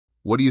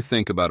What do you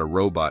think about a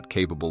robot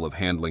capable of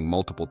handling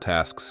multiple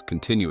tasks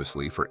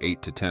continuously for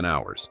 8 to 10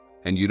 hours?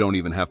 And you don't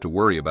even have to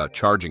worry about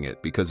charging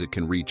it because it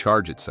can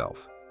recharge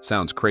itself.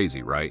 Sounds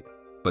crazy, right?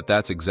 But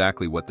that's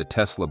exactly what the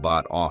Tesla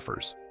Bot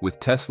offers.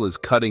 With Tesla's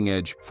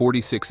cutting-edge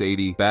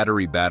 4680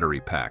 battery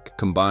pack,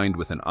 combined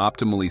with an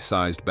optimally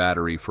sized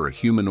battery for a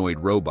humanoid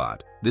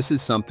robot, this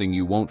is something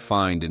you won't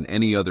find in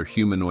any other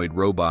humanoid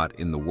robot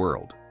in the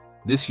world.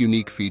 This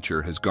unique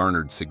feature has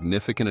garnered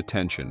significant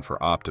attention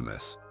for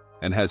Optimus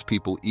and has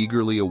people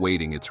eagerly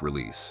awaiting its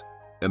release.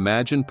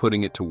 Imagine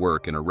putting it to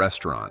work in a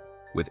restaurant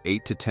with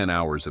 8 to 10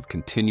 hours of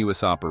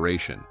continuous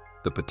operation.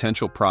 The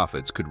potential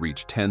profits could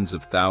reach tens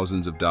of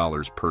thousands of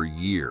dollars per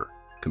year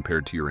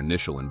compared to your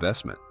initial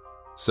investment.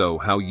 So,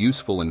 how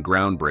useful and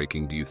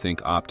groundbreaking do you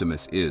think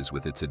Optimus is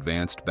with its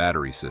advanced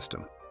battery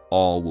system?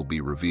 All will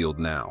be revealed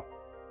now.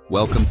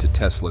 Welcome to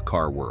Tesla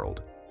Car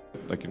World.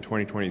 Like in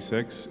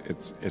 2026,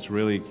 it's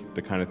really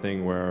the kind of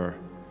thing where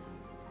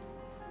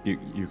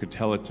you could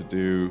tell it to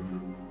do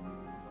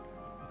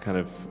kind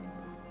of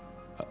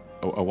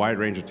a wide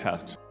range of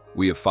tasks.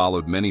 We have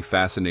followed many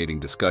fascinating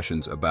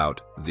discussions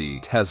about the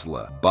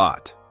Tesla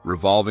Bot,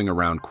 revolving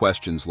around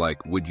questions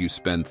like, would you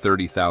spend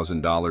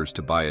 $30,000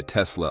 to buy a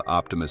Tesla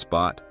Optimus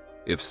Bot?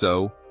 If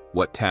so,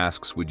 what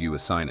tasks would you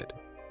assign it?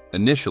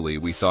 Initially,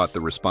 we thought the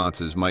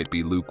responses might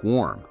be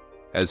lukewarm,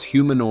 as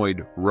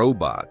humanoid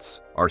robots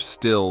are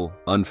still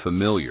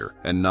unfamiliar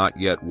and not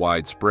yet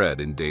widespread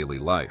in daily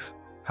life.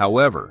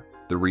 However,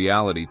 the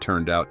reality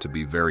turned out to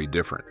be very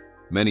different.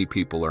 Many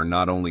people are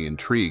not only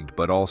intrigued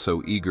but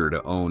also eager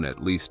to own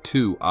at least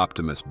 2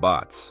 Optimus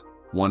bots,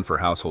 one for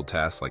household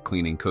tasks like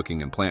cleaning,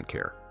 cooking, and plant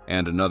care,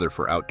 and another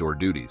for outdoor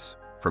duties,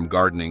 from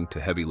gardening to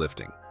heavy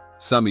lifting.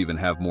 Some even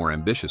have more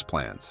ambitious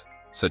plans,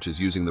 such as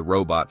using the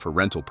robot for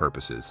rental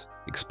purposes,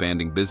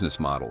 expanding business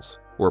models,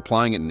 or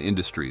applying it in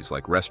industries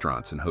like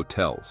restaurants and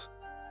hotels.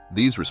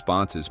 These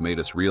responses made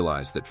us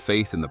realize that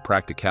faith in the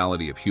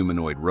practicality of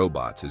humanoid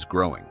robots is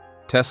growing.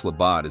 Tesla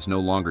Bot is no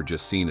longer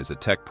just seen as a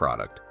tech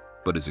product,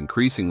 but is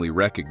increasingly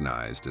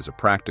recognized as a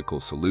practical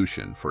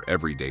solution for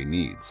everyday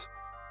needs.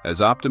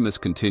 As Optimus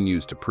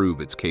continues to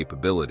prove its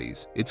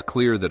capabilities, it's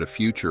clear that a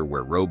future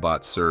where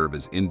robots serve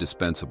as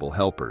indispensable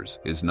helpers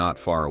is not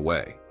far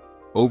away.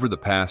 Over the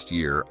past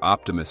year,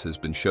 Optimus has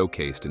been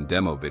showcased in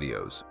demo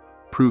videos,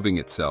 proving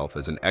itself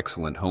as an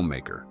excellent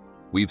homemaker.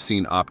 We've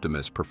seen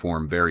Optimus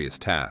perform various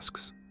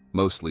tasks,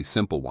 mostly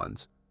simple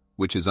ones,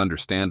 which is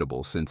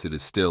understandable since it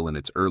is still in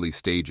its early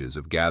stages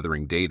of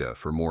gathering data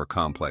for more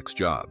complex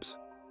jobs.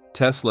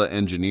 Tesla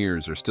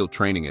engineers are still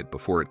training it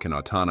before it can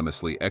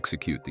autonomously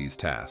execute these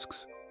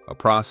tasks, a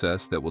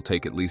process that will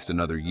take at least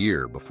another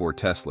year before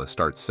Tesla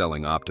starts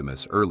selling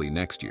Optimus early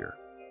next year.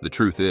 The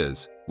truth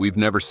is, we've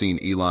never seen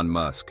Elon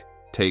Musk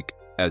take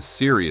as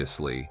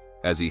seriously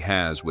as he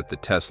has with the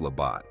Tesla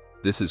Bot.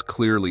 This is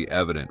clearly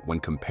evident when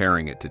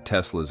comparing it to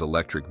Tesla's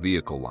electric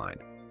vehicle line,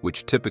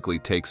 which typically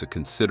takes a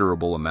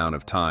considerable amount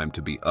of time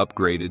to be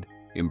upgraded,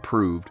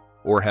 improved,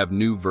 or have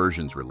new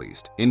versions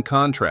released. In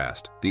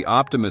contrast, the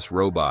Optimus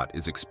robot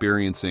is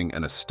experiencing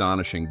an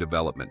astonishing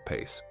development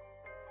pace.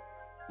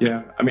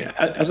 Yeah, I mean,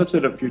 as I've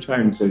said a few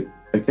times,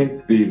 I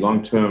think the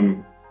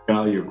long-term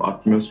value of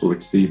Optimus will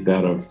exceed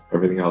that of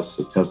everything else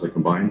at Tesla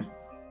combined.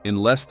 In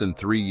less than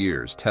 3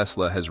 years,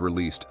 Tesla has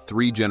released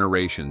 3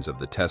 generations of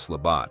the Tesla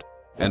Bot,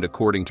 and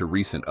according to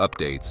recent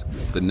updates,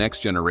 the next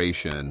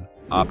generation,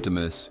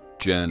 Optimus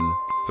Gen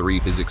 3,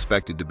 is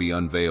expected to be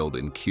unveiled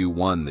in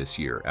Q1 this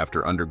year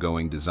after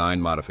undergoing design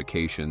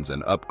modifications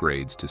and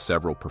upgrades to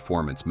several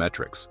performance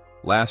metrics.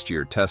 Last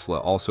year, Tesla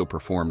also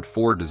performed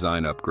 4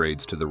 design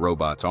upgrades to the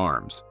robot's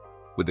arms,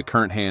 with the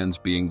current hands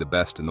being the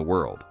best in the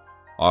world,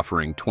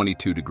 offering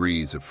 22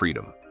 degrees of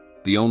freedom.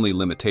 The only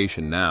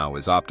limitation now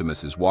is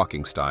Optimus's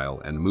walking style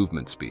and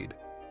movement speed.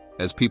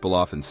 As people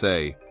often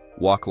say,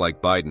 walk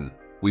like Biden.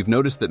 We've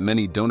noticed that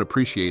many don't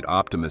appreciate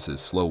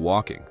Optimus's slow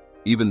walking,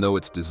 even though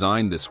it's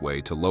designed this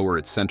way to lower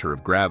its center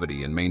of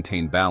gravity and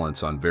maintain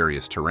balance on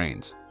various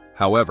terrains.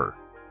 However,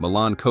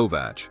 Milan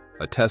Kovac,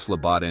 a Tesla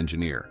Bot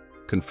engineer,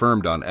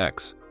 confirmed on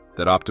X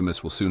that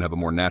Optimus will soon have a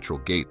more natural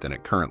gait than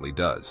it currently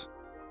does.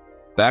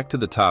 Back to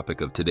the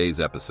topic of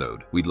today's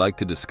episode, we'd like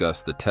to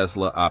discuss the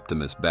Tesla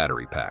Optimus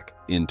battery pack.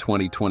 In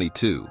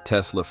 2022,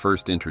 Tesla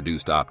first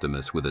introduced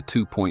Optimus with a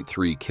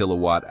 2.3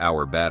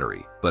 kilowatt-hour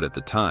battery, but at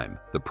the time,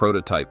 the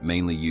prototype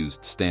mainly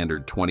used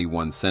standard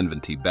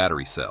 2170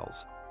 battery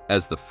cells,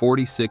 as the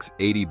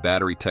 4680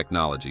 battery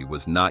technology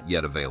was not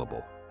yet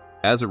available.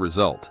 As a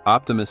result,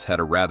 Optimus had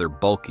a rather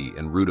bulky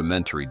and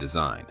rudimentary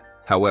design.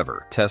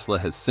 However, Tesla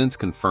has since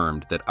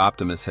confirmed that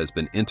Optimus has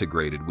been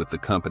integrated with the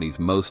company's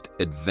most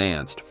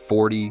advanced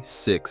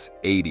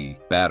 4680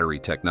 battery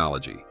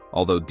technology,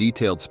 although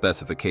detailed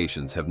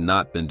specifications have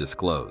not been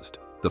disclosed.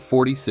 The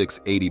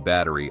 4680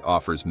 battery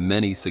offers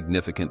many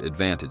significant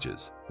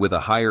advantages, with a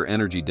higher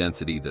energy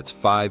density that's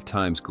 5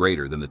 times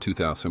greater than the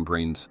 2000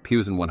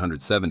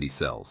 P170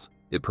 cells.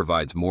 It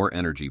provides more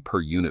energy per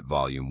unit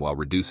volume while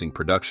reducing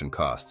production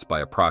costs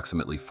by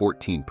approximately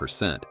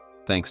 14%,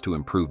 thanks to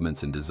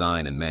improvements in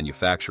design and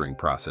manufacturing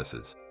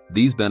processes.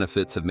 These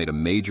benefits have made a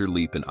major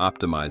leap in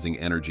optimizing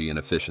energy and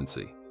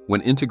efficiency. When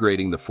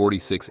integrating the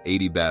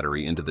 4680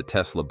 battery into the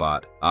Tesla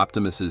Bot,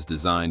 Optimus's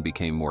design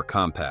became more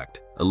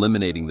compact,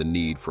 eliminating the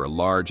need for a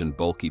large and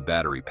bulky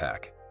battery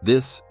pack.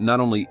 This not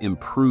only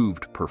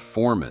improved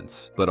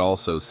performance, but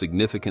also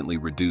significantly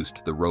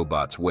reduced the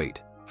robot's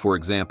weight. For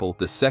example,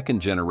 the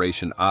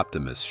second-generation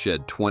Optimus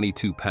shed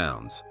 22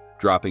 pounds,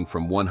 dropping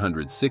from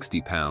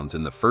 160 pounds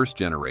in the first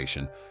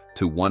generation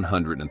to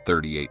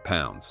 138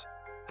 pounds.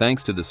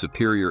 Thanks to the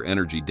superior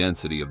energy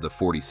density of the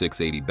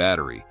 4680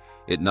 battery,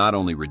 it not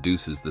only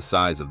reduces the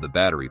size of the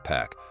battery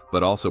pack,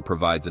 but also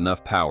provides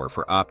enough power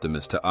for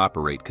Optimus to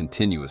operate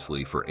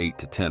continuously for 8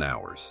 to 10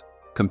 hours.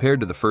 Compared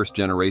to the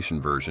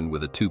first-generation version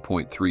with a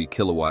 2.3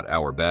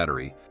 kilowatt-hour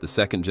battery, the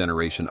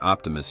second-generation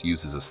Optimus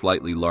uses a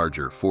slightly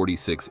larger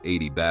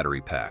 4680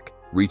 battery pack,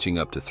 reaching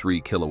up to 3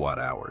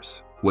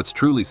 kilowatt-hours. What's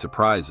truly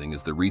surprising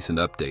is the recent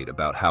update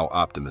about how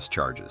Optimus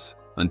charges.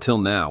 Until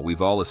now,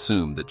 we've all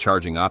assumed that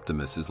charging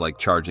Optimus is like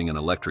charging an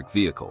electric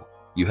vehicle.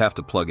 You have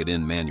to plug it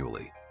in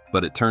manually.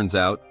 But it turns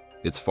out,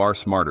 it's far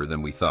smarter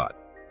than we thought.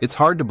 It's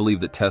hard to believe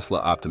that Tesla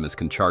Optimus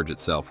can charge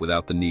itself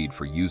without the need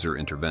for user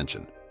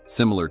intervention,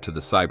 similar to the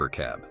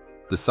Cybercab.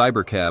 The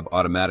Cybercab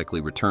automatically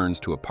returns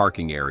to a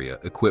parking area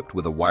equipped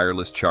with a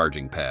wireless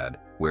charging pad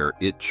where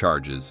it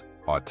charges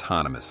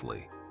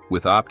autonomously.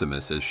 With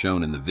Optimus, as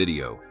shown in the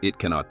video, it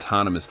can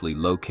autonomously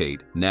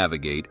locate,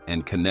 navigate,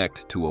 and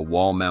connect to a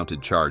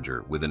wall-mounted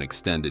charger with an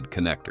extended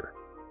connector.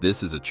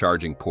 This is a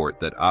charging port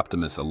that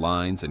Optimus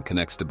aligns and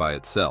connects to by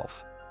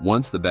itself.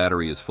 Once the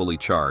battery is fully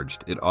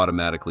charged, it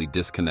automatically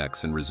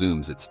disconnects and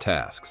resumes its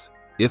tasks.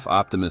 If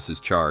Optimus is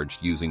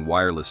charged using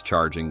wireless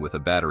charging with a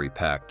battery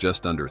pack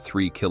just under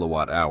 3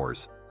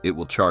 kilowatt-hours, it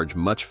will charge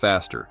much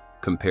faster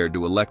compared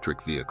to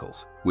electric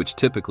vehicles, which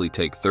typically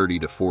take 30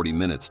 to 40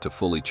 minutes to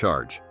fully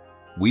charge.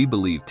 We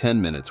believe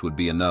 10 minutes would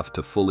be enough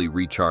to fully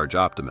recharge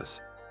Optimus.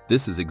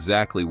 This is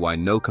exactly why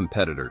no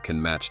competitor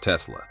can match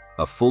Tesla,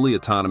 a fully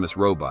autonomous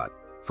robot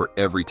for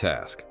every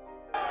task.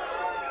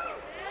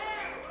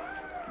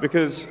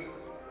 Because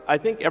I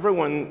think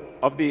everyone,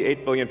 of the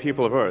 8 billion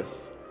people of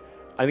Earth,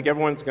 I think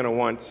everyone's going to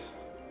want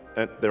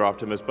their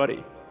Optimus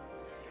buddy.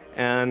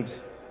 And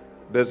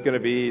there's going to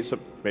be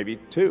maybe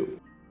 2.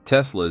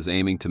 Tesla is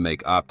aiming to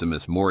make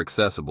Optimus more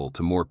accessible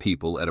to more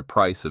people at a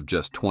price of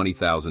just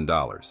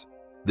 $20,000.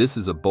 This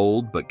is a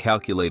bold but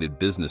calculated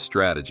business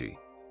strategy,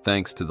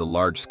 thanks to the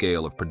large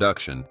scale of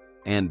production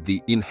and the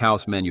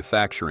in-house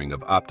manufacturing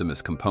of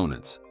Optimus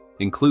components,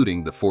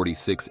 including the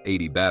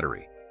 4680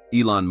 battery.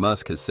 Elon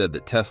Musk has said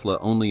that Tesla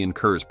only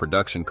incurs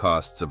production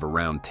costs of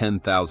around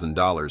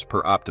 $10,000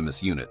 per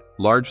Optimus unit,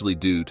 largely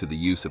due to the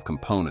use of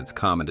components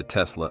common to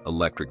Tesla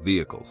electric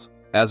vehicles.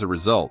 As a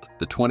result,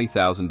 the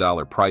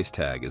 $20,000 price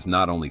tag is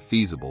not only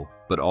feasible,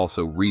 but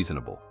also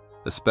reasonable,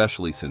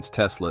 especially since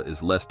Tesla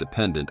is less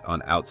dependent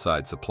on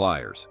outside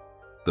suppliers.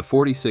 The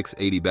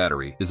 4680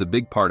 battery is a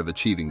big part of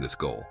achieving this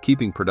goal,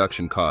 keeping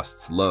production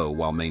costs low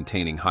while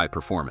maintaining high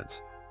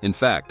performance. In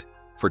fact,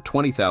 for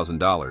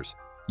 $20,000,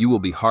 you will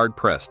be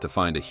hard-pressed to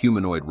find a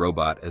humanoid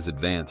robot as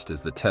advanced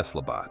as the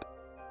Tesla Bot.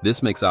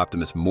 This makes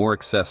Optimus more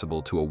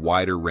accessible to a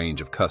wider range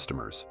of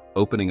customers,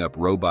 opening up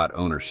robot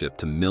ownership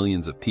to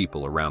millions of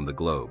people around the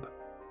globe.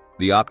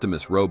 The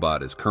Optimus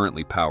robot is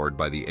currently powered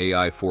by the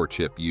AI-4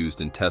 chip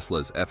used in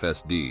Tesla's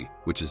FSD,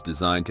 which is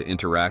designed to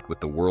interact with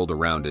the world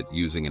around it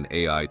using an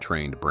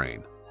AI-trained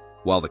brain.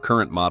 While the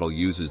current model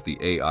uses the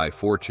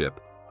AI-4 chip,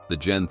 the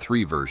Gen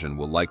 3 version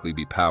will likely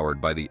be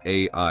powered by the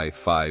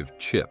AI-5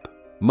 chip.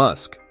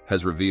 Musk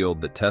has revealed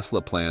that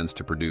Tesla plans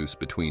to produce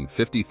between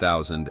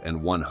 50,000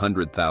 and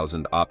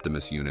 100,000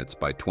 Optimus units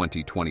by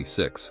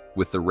 2026,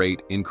 with the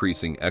rate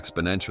increasing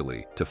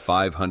exponentially to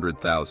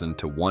 500,000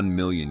 to 1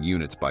 million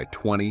units by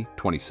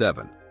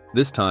 2027.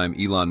 This time,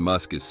 Elon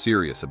Musk is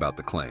serious about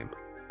the claim.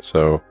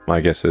 So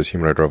my guess is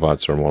humanoid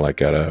robots are more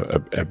like at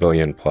a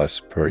billion plus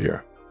per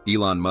year.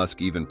 Elon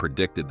Musk even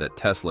predicted that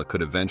Tesla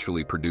could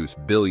eventually produce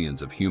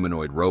billions of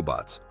humanoid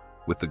robots,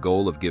 with the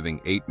goal of giving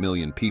 8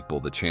 million people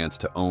the chance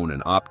to own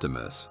an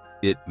Optimus.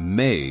 It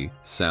may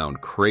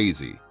sound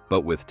crazy,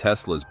 but with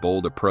Tesla's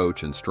bold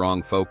approach and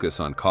strong focus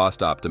on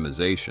cost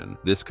optimization,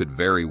 this could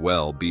very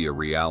well be a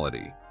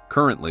reality.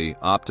 Currently,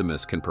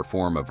 Optimus can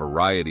perform a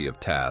variety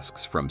of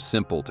tasks from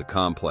simple to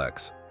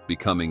complex,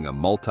 becoming a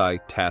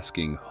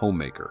multitasking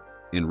homemaker.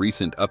 In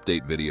recent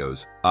update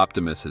videos,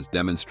 Optimus has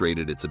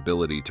demonstrated its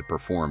ability to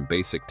perform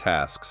basic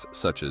tasks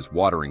such as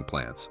watering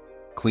plants,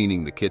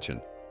 cleaning the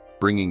kitchen,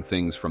 bringing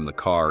things from the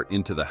car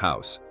into the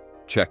house,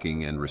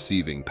 checking and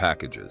receiving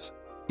packages.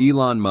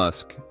 Elon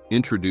Musk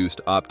introduced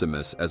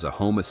Optimus as a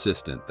home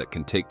assistant that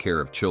can take care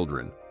of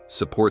children,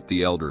 support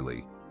the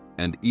elderly,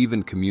 and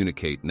even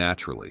communicate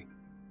naturally.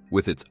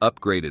 With its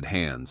upgraded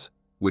hands,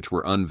 which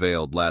were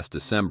unveiled last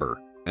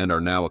December and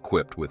are now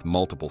equipped with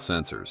multiple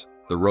sensors,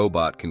 the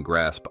robot can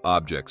grasp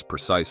objects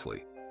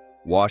precisely,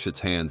 wash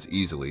its hands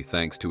easily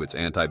thanks to its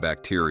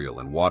antibacterial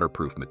and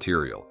waterproof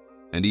material,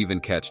 and even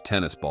catch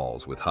tennis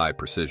balls with high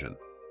precision.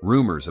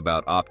 Rumors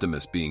about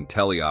Optimus being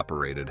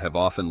teleoperated have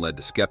often led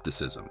to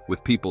skepticism,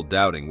 with people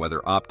doubting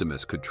whether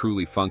Optimus could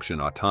truly function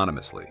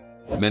autonomously.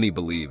 Many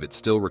believe it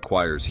still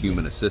requires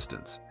human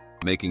assistance,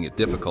 making it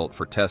difficult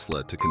for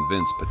Tesla to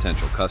convince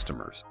potential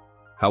customers.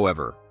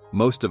 However,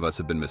 most of us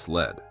have been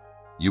misled.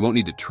 You won't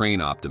need to train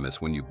Optimus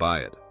when you buy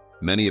it.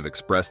 Many have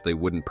expressed they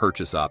wouldn't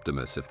purchase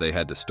Optimus if they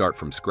had to start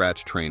from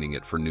scratch training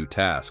it for new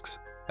tasks,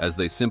 as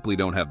they simply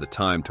don't have the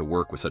time to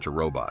work with such a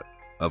robot.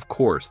 Of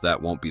course, that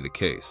won't be the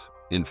case.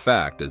 In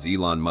fact, as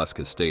Elon Musk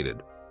has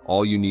stated,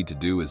 all you need to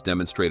do is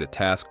demonstrate a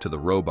task to the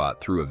robot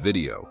through a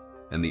video,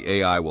 and the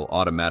AI will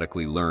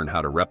automatically learn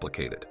how to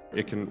replicate it.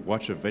 It can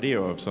watch a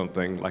video of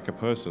something like a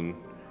person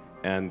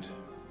and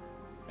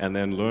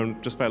then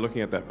learn just by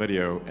looking at that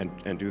video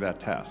and do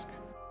that task.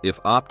 If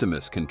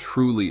Optimus can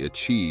truly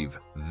achieve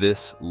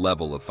this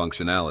level of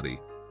functionality,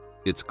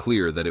 it's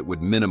clear that it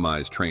would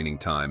minimize training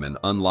time and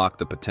unlock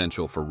the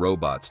potential for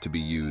robots to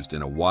be used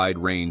in a wide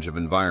range of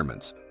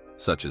environments,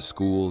 such as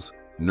schools,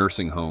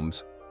 nursing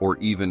homes, or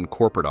even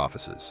corporate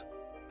offices.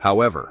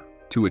 However,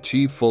 to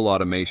achieve full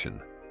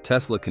automation,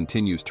 Tesla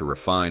continues to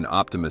refine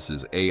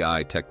Optimus's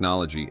AI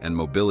technology and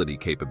mobility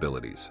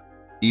capabilities.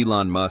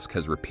 Elon Musk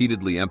has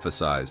repeatedly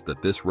emphasized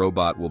that this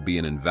robot will be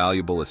an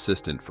invaluable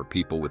assistant for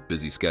people with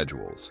busy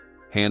schedules,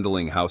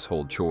 handling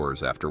household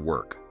chores after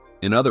work.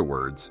 In other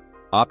words,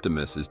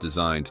 Optimus is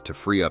designed to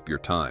free up your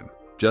time.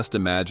 Just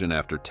imagine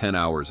after 10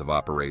 hours of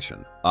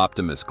operation,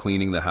 Optimus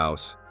cleaning the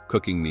house,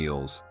 cooking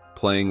meals,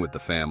 playing with the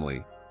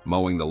family,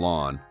 mowing the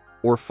lawn,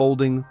 or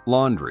folding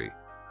laundry.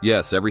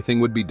 Yes, everything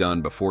would be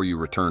done before you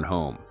return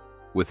home.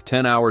 With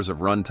 10 hours of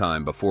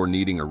runtime before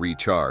needing a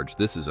recharge,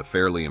 this is a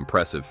fairly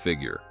impressive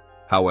figure.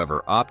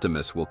 However,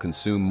 Optimus will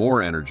consume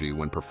more energy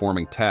when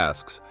performing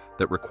tasks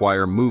that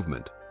require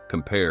movement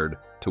compared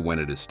to when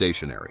it is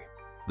stationary.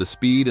 The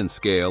speed and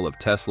scale of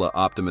Tesla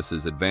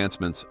Optimus's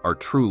advancements are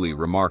truly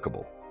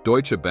remarkable.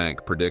 Deutsche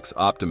Bank predicts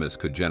Optimus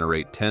could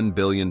generate $10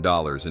 billion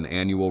in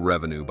annual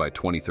revenue by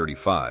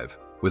 2035,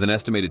 with an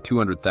estimated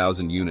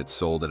 200,000 units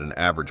sold at an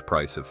average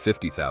price of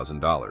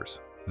 $50,000.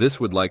 This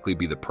would likely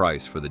be the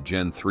price for the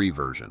Gen 3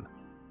 version,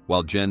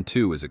 while Gen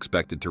 2 is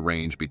expected to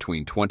range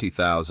between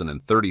 $20,000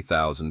 and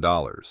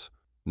 $30,000.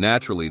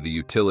 Naturally, the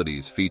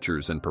utilities,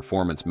 features, and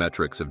performance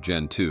metrics of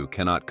Gen 2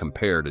 cannot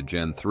compare to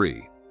Gen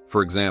 3.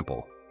 For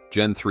example,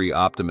 Gen 3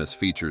 Optimus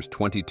features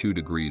 22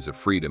 degrees of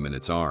freedom in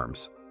its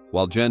arms,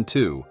 while Gen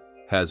 2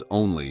 has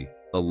only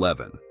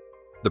 11.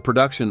 The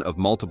production of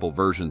multiple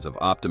versions of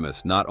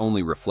Optimus not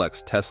only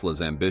reflects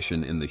Tesla's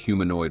ambition in the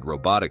humanoid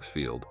robotics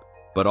field,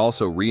 but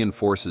also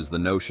reinforces the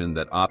notion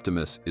that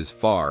Optimus is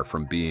far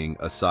from being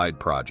a side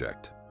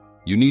project.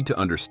 You need to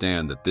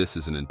understand that this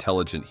is an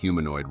intelligent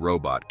humanoid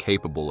robot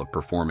capable of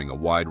performing a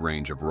wide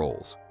range of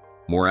roles.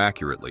 More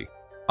accurately,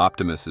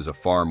 Optimus is a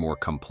far more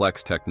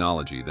complex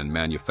technology than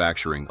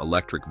manufacturing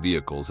electric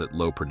vehicles at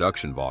low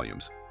production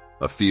volumes,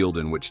 a field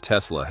in which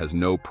Tesla has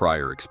no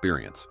prior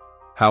experience.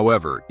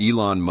 However,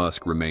 Elon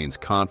Musk remains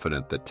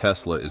confident that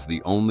Tesla is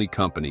the only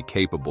company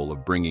capable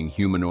of bringing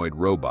humanoid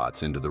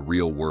robots into the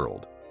real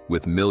world,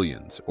 with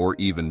millions or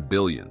even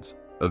billions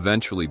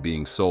eventually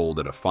being sold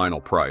at a final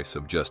price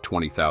of just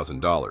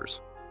 $20,000.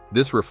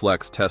 This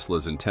reflects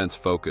Tesla's intense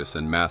focus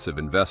and massive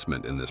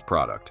investment in this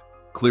product.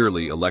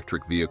 Clearly,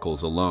 electric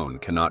vehicles alone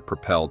cannot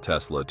propel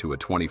Tesla to a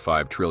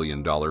 $25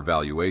 trillion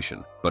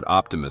valuation, but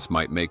Optimus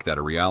might make that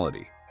a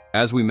reality.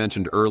 As we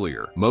mentioned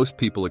earlier, most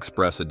people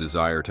express a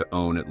desire to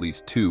own at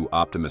least 2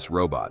 Optimus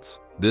robots.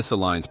 This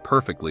aligns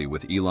perfectly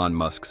with Elon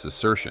Musk's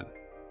assertion.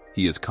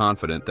 He is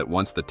confident that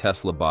once the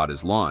Tesla bot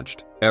is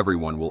launched,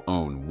 everyone will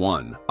own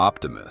 1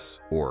 Optimus,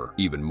 or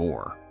even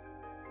more.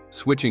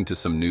 Switching to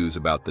some news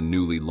about the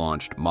newly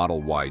launched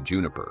Model Y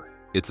Juniper,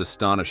 it's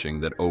astonishing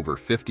that over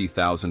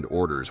 50,000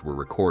 orders were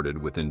recorded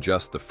within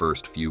just the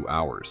first few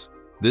hours.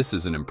 This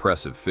is an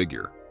impressive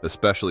figure,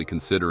 especially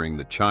considering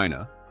that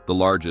China, the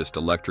largest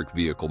electric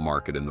vehicle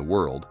market in the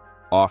world,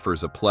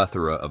 offers a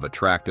plethora of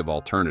attractive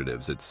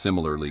alternatives at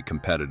similarly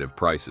competitive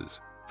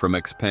prices. From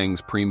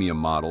Xpeng's premium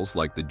models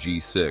like the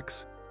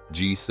G6,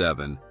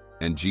 G7,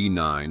 and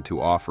G9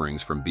 to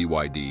offerings from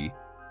BYD,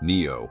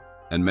 NIO,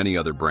 and many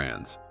other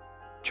brands,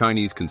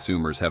 Chinese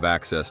consumers have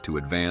access to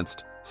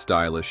advanced,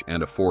 stylish,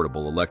 and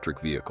affordable electric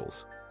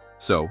vehicles.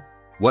 So,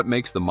 what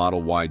makes the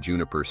Model Y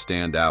Juniper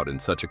stand out in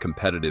such a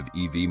competitive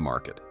EV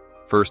market?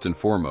 First and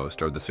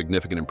foremost are the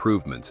significant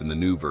improvements in the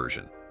new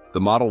version.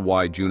 The Model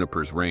Y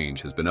Juniper's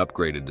range has been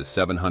upgraded to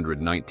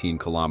 719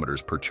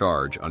 kilometers per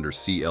charge under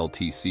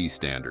CLTC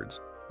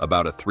standards,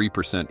 about a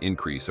 3%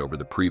 increase over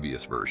the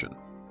previous version.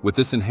 With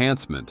this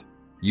enhancement,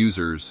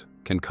 users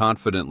can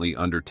confidently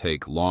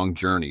undertake long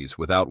journeys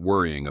without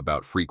worrying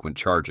about frequent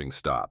charging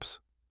stops.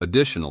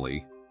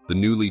 Additionally, the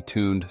newly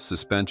tuned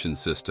suspension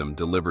system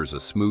delivers a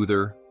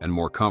smoother and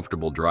more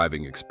comfortable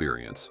driving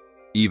experience,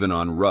 even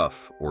on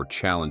rough or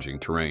challenging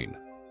terrain.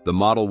 The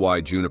Model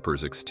Y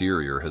Juniper's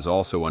exterior has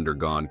also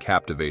undergone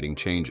captivating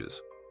changes.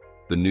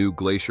 The new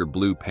glacier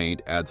blue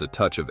paint adds a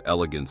touch of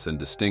elegance and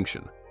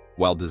distinction,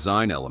 while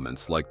design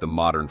elements like the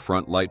modern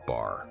front light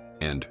bar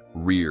and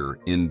rear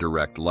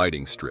indirect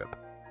lighting strip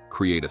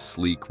create a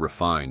sleek,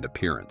 refined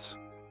appearance.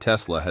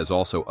 Tesla has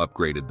also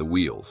upgraded the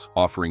wheels,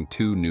 offering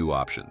two new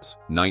options,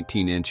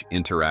 19-inch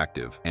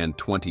interactive and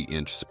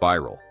 20-inch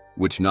spiral,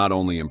 which not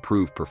only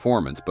improve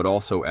performance but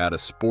also add a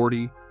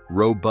sporty,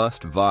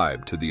 robust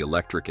vibe to the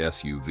electric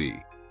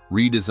SUV.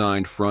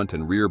 Redesigned front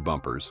and rear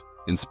bumpers,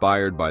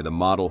 inspired by the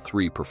Model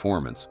 3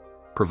 performance,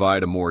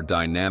 provide a more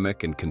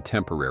dynamic and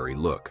contemporary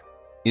look.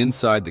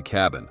 Inside the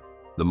cabin,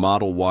 the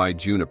Model Y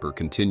Juniper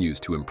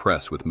continues to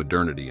impress with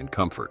modernity and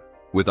comfort.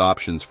 With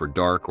options for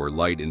dark or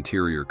light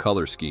interior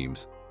color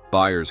schemes,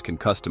 buyers can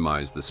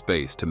customize the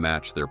space to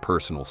match their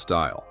personal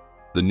style.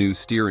 The new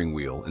steering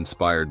wheel,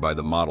 inspired by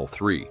the Model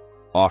 3,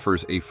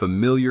 offers a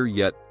familiar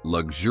yet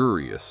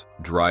luxurious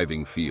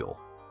driving feel.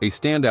 A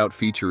standout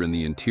feature in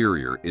the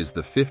interior is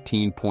the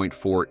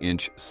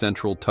 15.4-inch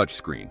central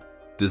touchscreen,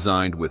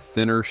 designed with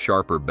thinner,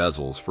 sharper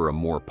bezels for a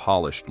more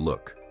polished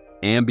look.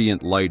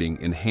 Ambient lighting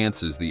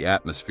enhances the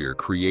atmosphere,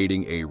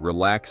 creating a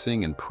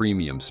relaxing and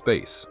premium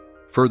space.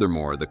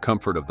 Furthermore, the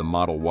comfort of the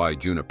Model Y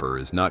Juniper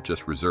is not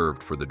just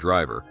reserved for the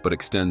driver, but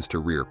extends to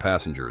rear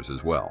passengers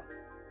as well.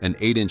 An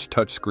 8-inch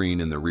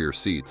touchscreen in the rear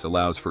seats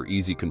allows for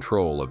easy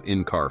control of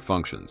in-car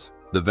functions.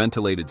 The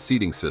ventilated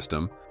seating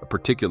system, a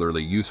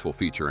particularly useful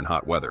feature in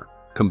hot weather,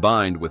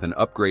 combined with an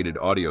upgraded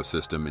audio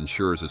system,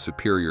 ensures a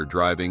superior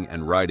driving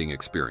and riding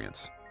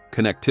experience.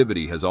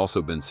 Connectivity has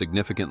also been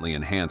significantly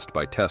enhanced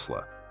by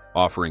Tesla,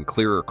 offering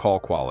clearer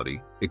call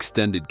quality,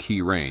 extended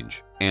key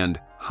range, and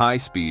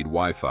high-speed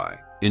Wi-Fi,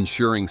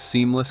 ensuring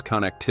seamless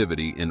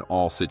connectivity in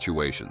all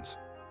situations.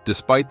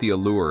 Despite the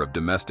allure of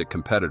domestic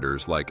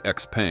competitors like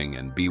XPeng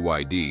and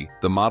BYD,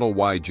 the Model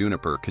Y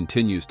Juniper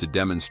continues to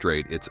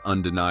demonstrate its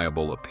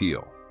undeniable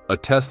appeal. A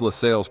Tesla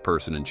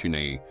salesperson in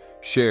Chennai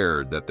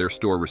shared that their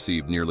store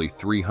received nearly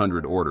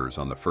 300 orders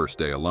on the first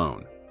day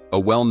alone. A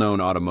well-known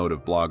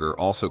automotive blogger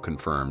also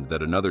confirmed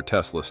that another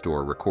Tesla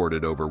store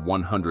recorded over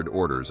 100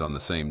 orders on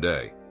the same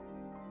day.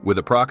 With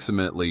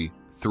approximately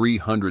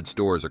 300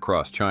 stores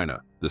across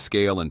China, the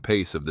scale and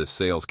pace of this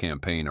sales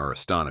campaign are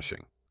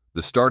astonishing.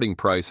 The starting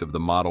price of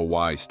the Model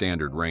Y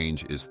standard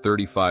range is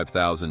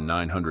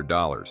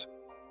 $35,900,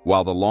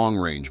 while the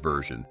long-range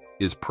version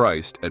is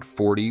priced at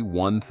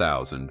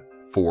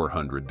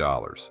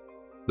 $41,400.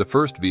 The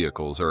first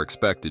vehicles are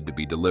expected to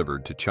be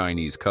delivered to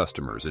Chinese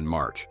customers in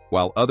March,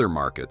 while other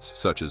markets,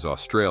 such as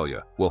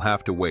Australia, will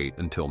have to wait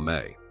until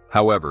May.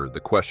 However, the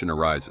question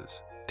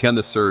arises, can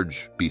the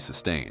surge be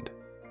sustained?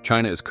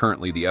 China is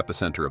currently the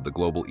epicenter of the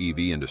global EV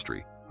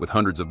industry, with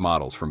hundreds of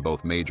models from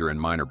both major and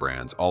minor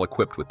brands, all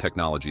equipped with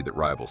technology that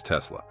rivals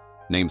Tesla.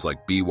 Names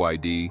like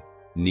BYD,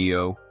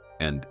 NIO,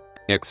 and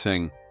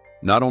XPeng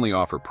not only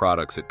offer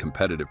products at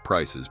competitive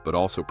prices, but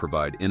also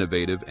provide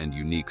innovative and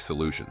unique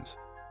solutions.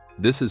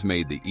 This has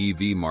made the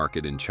EV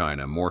market in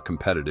China more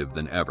competitive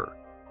than ever.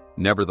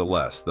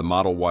 Nevertheless, the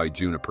Model Y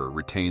Juniper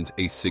retains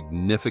a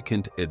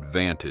significant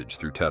advantage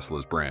through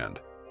Tesla's brand,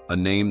 a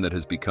name that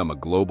has become a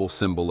global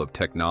symbol of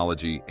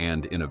technology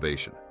and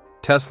innovation.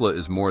 Tesla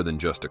is more than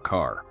just a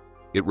car.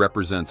 It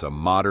represents a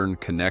modern,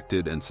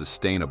 connected, and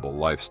sustainable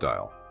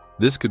lifestyle.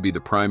 This could be the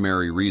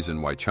primary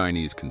reason why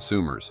Chinese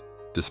consumers,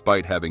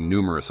 despite having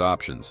numerous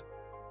options,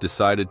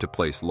 decided to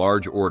place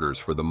large orders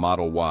for the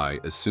Model Y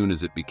as soon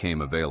as it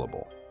became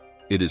available.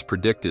 It is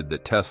predicted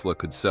that Tesla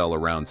could sell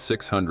around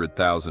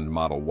 600,000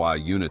 Model Y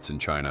units in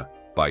China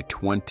by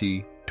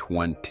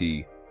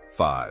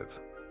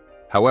 2025.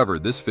 However,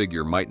 this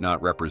figure might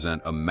not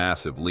represent a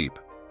massive leap,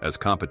 as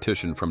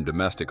competition from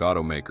domestic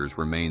automakers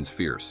remains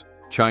fierce.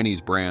 Chinese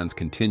brands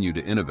continue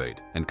to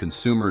innovate, and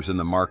consumers in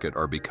the market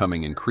are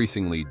becoming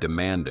increasingly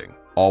demanding,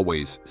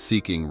 always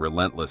seeking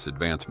relentless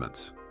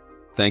advancements.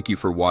 Thank you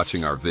for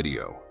watching our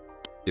video.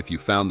 If you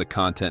found the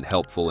content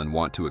helpful and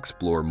want to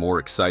explore more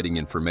exciting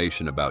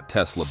information about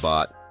Tesla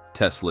Bot,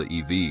 Tesla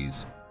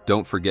EVs,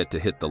 don't forget to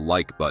hit the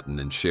like button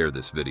and share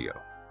this video.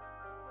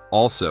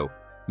 Also,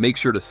 make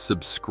sure to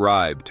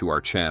subscribe to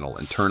our channel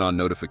and turn on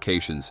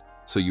notifications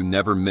so you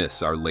never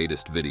miss our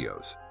latest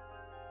videos.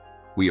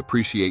 We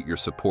appreciate your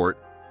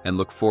support and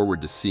look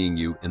forward to seeing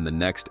you in the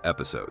next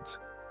episodes.